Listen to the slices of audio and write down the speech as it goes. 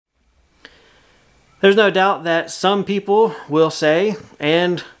There's no doubt that some people will say,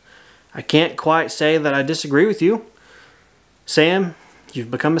 and I can't quite say that I disagree with you, Sam, you've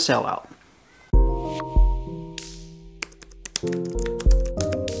become a sellout.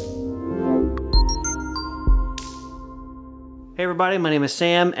 Hey everybody, my name is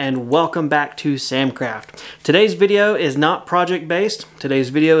Sam and welcome back to Samcraft. Today's video is not project based. Today's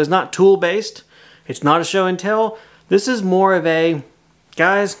video is not tool based. It's not a show and tell. This is more of a,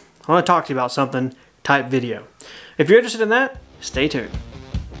 guys, I want to talk to you about something type video. If you're interested in that, stay tuned.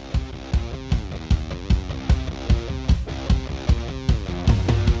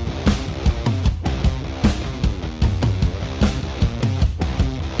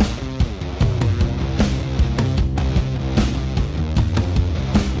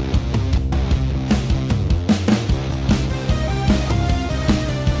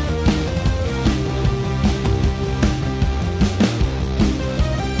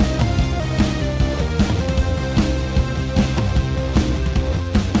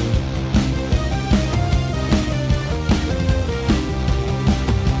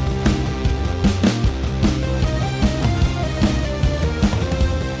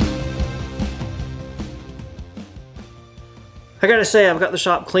 I gotta say, I've got the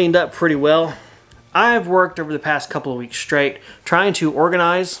shop cleaned up pretty well. I've worked over the past couple of weeks straight trying to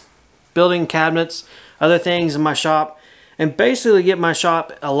organize, building cabinets, other things in my shop, and basically get my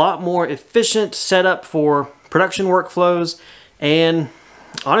shop a lot more efficient, set up for production workflows, and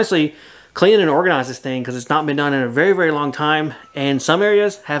honestly, clean and organize this thing because it's not been done in a very, very long time, and some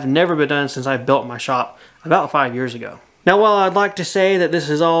areas have never been done since I built my shop about 5 years ago. Now, while I'd like to say that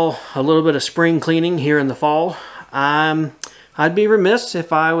this is all a little bit of spring cleaning here in the fall, I'd be remiss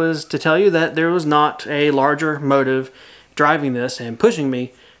if I was to tell you that there was not a larger motive driving this and pushing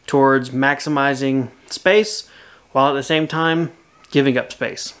me towards maximizing space while at the same time giving up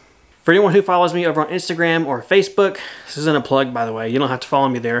space. For anyone who follows me over on Instagram or Facebook, this isn't a plug by the way, you don't have to follow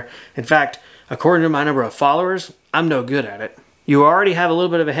me there. In fact, according to my number of followers, I'm no good at it. You already have a little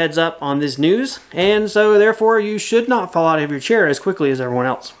bit of a heads up on this news, and so therefore you should not fall out of your chair as quickly as everyone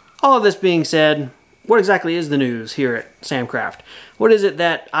else. All of this being said, what exactly is the news here at Samcraft? What is it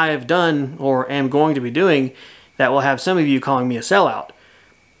that I have done or am going to be doing that will have some of you calling me a sellout?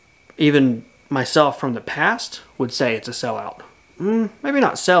 Even myself from the past would say it's a sellout. Maybe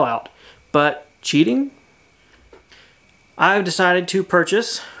not sellout, but cheating? I've decided to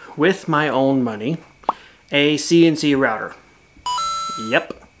purchase, with my own money, a CNC router.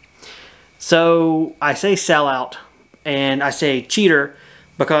 Yep. So I say sellout and I say cheater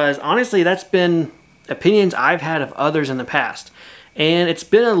because honestly that's been opinions I've had of others in the past, and it's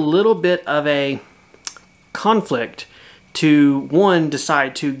been a little bit of a conflict to, one,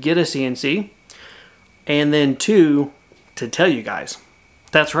 decide to get a CNC, and then two, to tell you guys.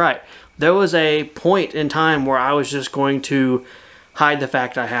 That's right, there was a point in time where I was just going to hide the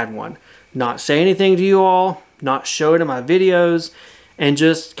fact I had one, not say anything to you all, not show it in my videos, and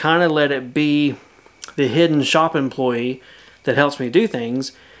just kind of let it be the hidden shop employee that helps me do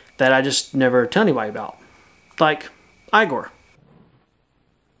things that I just never tell anybody about. Like Igor.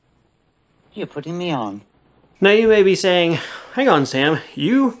 You're putting me on. Now you may be saying, hang on Sam,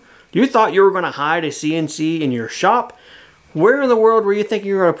 you thought you were going to hide a CNC in your shop? Where in the world were you thinking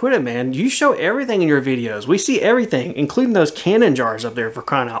you were going to put it, man? You show everything in your videos. We see everything, including those cannon jars up there, for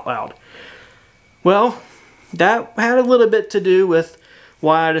crying out loud. Well, that had a little bit to do with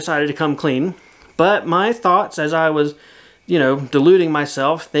why I decided to come clean. But my thoughts as I was deluding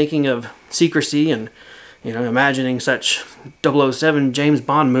myself, thinking of secrecy and, imagining such 007 James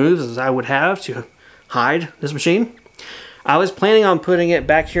Bond moves as I would have to hide this machine. I was planning on putting it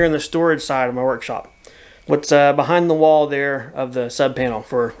back here in the storage side of my workshop. What's behind the wall there of the sub panel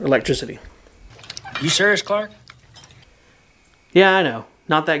for electricity. You serious, Clark? Yeah, I know.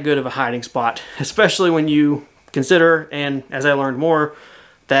 Not that good of a hiding spot, especially when you consider, and as I learned more,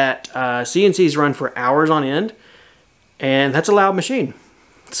 that CNCs run for hours on end. And that's a loud machine.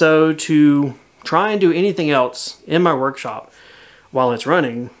 So to try and do anything else in my workshop while it's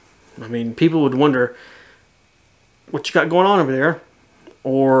running, I mean, people would wonder what you got going on over there,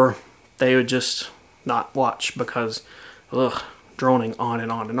 or they would just not watch because, droning on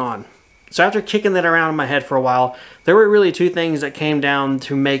and on and on. So after kicking that around in my head for a while, there were really two things that came down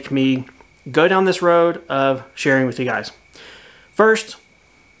to make me go down this road of sharing with you guys. First,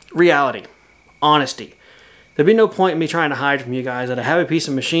 reality, honesty. There'd be no point in me trying to hide from you guys that I have a piece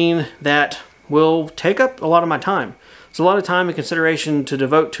of machine that will take up a lot of my time. It's a lot of time and consideration to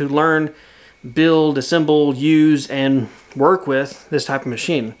devote to learn, build, assemble, use, and work with this type of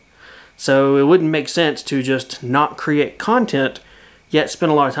machine. So it wouldn't make sense to just not create content, yet spend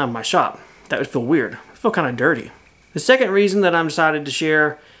a lot of time in my shop. That would feel weird. It would feel kind of dirty. The second reason that I'm decided to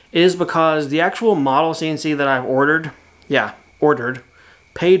share is because the actual model CNC that I've ordered,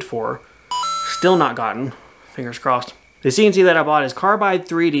 paid for, still not gotten, fingers crossed. The CNC that I bought is Carbide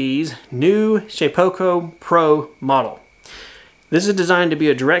 3D's new Shapeoko Pro model. This is designed to be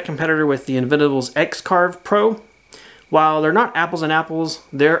a direct competitor with the Inventable's X-Carve Pro. While they're not apples and apples,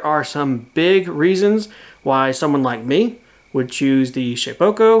 there are some big reasons why someone like me would choose the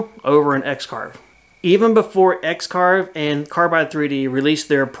Shapeoko over an X-Carve. Even before X-Carve and Carbide 3D released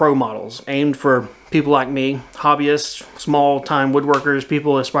their Pro models, aimed for people like me, hobbyists, small-time woodworkers,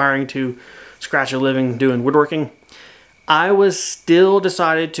 people aspiring to scratch a living doing woodworking, I was still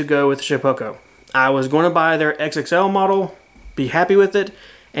decided to go with Shapeoko. I was going to buy their XXL model, be happy with it,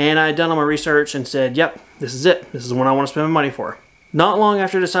 and I had done all my research and said, yep, this is it. This is the one I want to spend my money for. Not long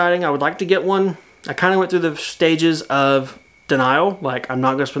after deciding I would like to get one, I kind of went through the stages of denial, like I'm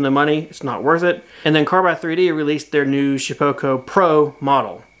not going to spend the money, it's not worth it. And then Carbide 3D released their new Shapeoko Pro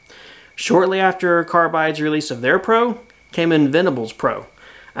model. Shortly after Carbide's release of their Pro came Inventable's Pro.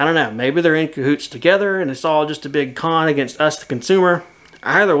 I don't know, maybe they're in cahoots together and it's all just a big con against us, the consumer.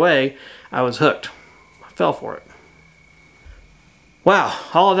 Either way, I was hooked. I fell for it. Wow,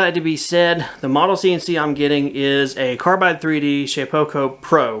 all of that to be said, the model CNC I'm getting is a Carbide 3D Shapeoko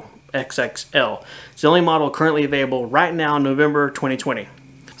Pro XXL. It's the only model currently available right now in November 2020.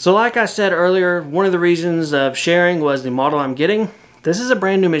 So like I said earlier, one of the reasons of sharing was the model I'm getting. This is a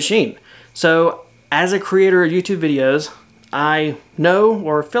brand new machine. So as a creator of YouTube videos, I know,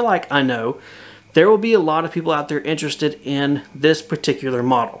 or feel like I know, there will be a lot of people out there interested in this particular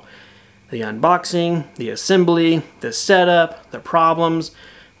model. The unboxing, the assembly, the setup, the problems,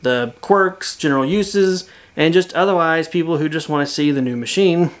 the quirks, general uses, and just otherwise people who just want to see the new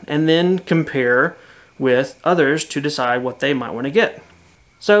machine and then compare with others to decide what they might want to get.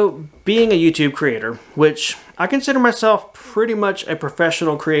 So being a YouTube creator, which I consider myself pretty much a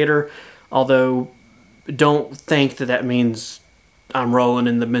professional creator, although don't think that that means I'm rolling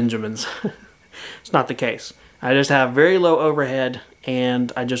in the Benjamins. It's not the case. I just have very low overhead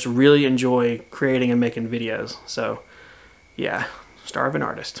and I just really enjoy creating and making videos. So yeah, starving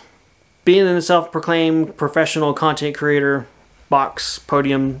artist. Being in the self-proclaimed professional content creator box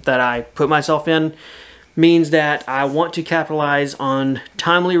podium that I put myself in means that I want to capitalize on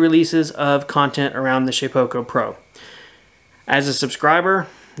timely releases of content around the Shapeoko Pro. As a subscriber,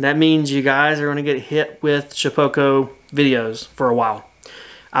 that means you guys are going to get hit with Shapeoko videos for a while.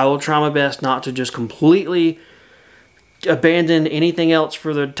 I will try my best not to just completely abandon anything else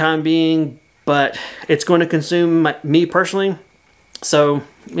for the time being, but it's going to consume me personally. So,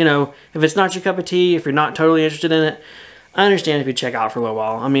 you know, if it's not your cup of tea, if you're not totally interested in it, I understand if you check out for a little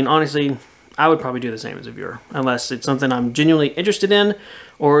while. I mean, honestly, I would probably do the same as a viewer, unless it's something I'm genuinely interested in,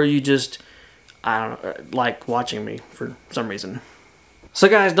 or you just, I don't know, like watching me for some reason. So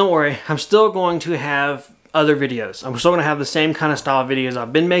guys, don't worry, I'm still going to have other videos. I'm still going to have the same kind of style videos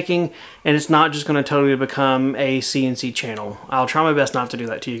I've been making, and it's not just going to totally become a CNC channel. I'll try my best not to do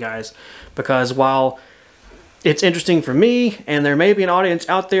that to you guys, because while it's interesting for me, and there may be an audience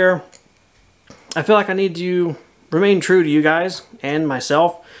out there, I feel like I need to remain true to you guys and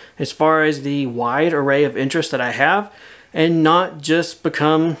myself as far as the wide array of interests that I have, and not just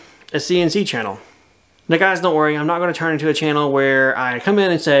become a CNC channel. Now guys, don't worry, I'm not going to turn into a channel where I come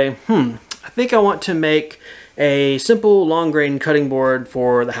in and say, I think I want to make a simple long grain cutting board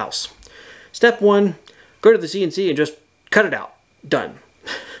for the house. Step 1, go to the CNC and just cut it out. Done.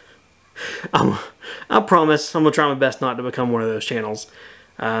 I promise I'm going to try my best not to become one of those channels.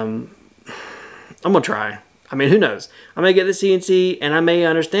 I'm going to try. I mean, who knows? I may get the CNC and I may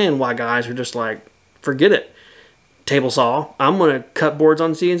understand why guys are just like, forget it. Table saw. I'm going to cut boards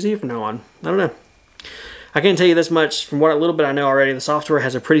on CNC from now on. I don't know. I can tell you this much, from what a little bit I know already, the software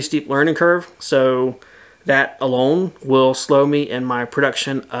has a pretty steep learning curve, so that alone will slow me in my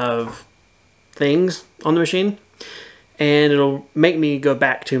production of things on the machine, and it'll make me go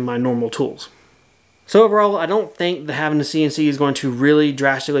back to my normal tools. So overall, I don't think that having the CNC is going to really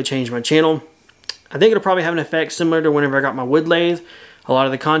drastically change my channel. I think it'll probably have an effect similar to whenever I got my wood lathe. A lot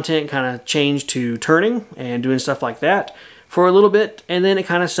of the content kind of changed to turning and doing stuff like that for a little bit, and then it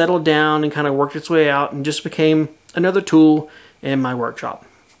kind of settled down and kind of worked its way out and just became another tool in my workshop.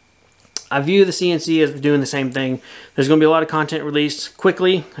 I view the CNC as doing the same thing. There's going to be a lot of content released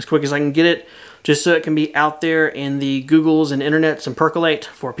quickly, as quick as I can get it, just so it can be out there in the Googles and internets and percolate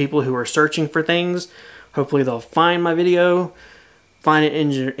for people who are searching for things. Hopefully they'll find my video, find it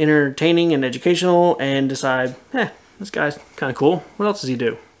entertaining and educational, and decide, this guy's kind of cool. What else does he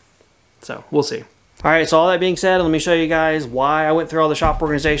do? So we'll see. All right, so all that being said, let me show you guys why I went through all the shop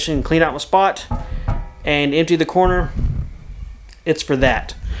organization, cleaned out my spot, and emptied the corner. It's for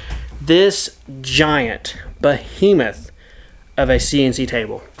that. This giant behemoth of a CNC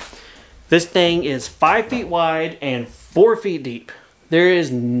table. This thing is 5 feet wide and 4 feet deep. There is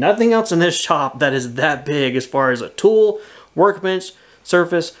nothing else in this shop that is that big as far as a tool, workbench,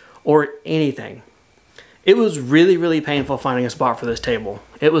 surface, or anything. It was really, really painful finding a spot for this table.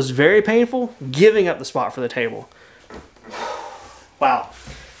 It was very painful giving up the spot for the table. Wow.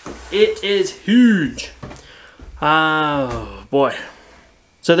 It is huge. Oh boy.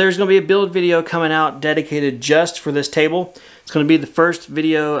 So there's going to be a build video coming out dedicated just for this table. It's going to be the first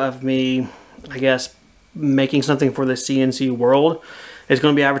video of me, I guess, making something for the CNC world. It's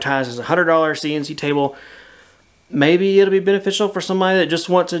going to be advertised as a $100 CNC table. Maybe it'll be beneficial for somebody that just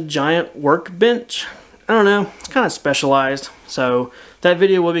wants a giant workbench. I don't know. It's kind of specialized. So that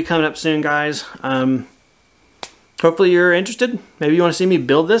video will be coming up soon, guys. Hopefully you're interested. Maybe you want to see me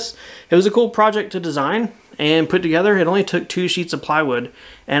build this. It was a cool project to design and put together. It only took 2 sheets of plywood,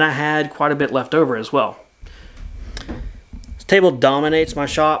 and I had quite a bit left over as well. This table dominates my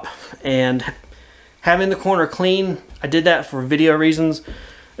shop, and having the corner clean, I did that for video reasons.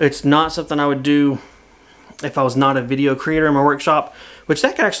 It's not something I would do if I was not a video creator in my workshop, which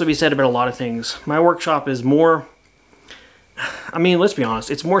that could actually be said about a lot of things. My workshop is more, I mean, let's be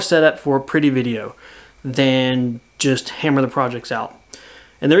honest, it's more set up for pretty video than just hammer the projects out.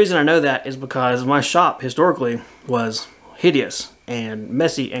 And the reason I know that is because my shop historically was hideous and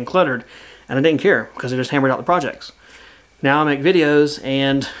messy and cluttered, and I didn't care because I just hammered out the projects. Now I make videos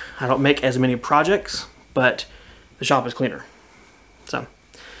and I don't make as many projects, but the shop is cleaner. So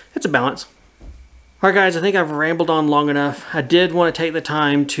it's a balance. Alright guys, I think I've rambled on long enough. I did want to take the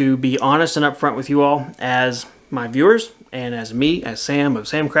time to be honest and upfront with you all as my viewers and as me, as Sam of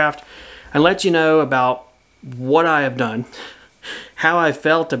Samcraft, and let you know about what I have done, how I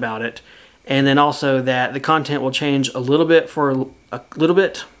felt about it, and then also that the content will change a little bit for a little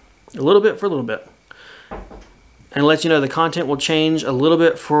bit, for a little bit. And let you know the content will change a little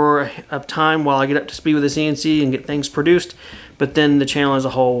bit for a time while I get up to speed with the CNC and get things produced, but then the channel as a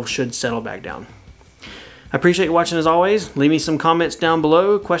whole should settle back down. I appreciate you watching as always. Leave me some comments down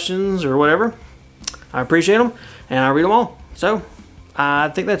below, questions or whatever. I appreciate them and I read them all. So I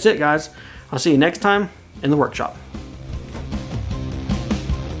think that's it, guys. I'll see you next time in the workshop.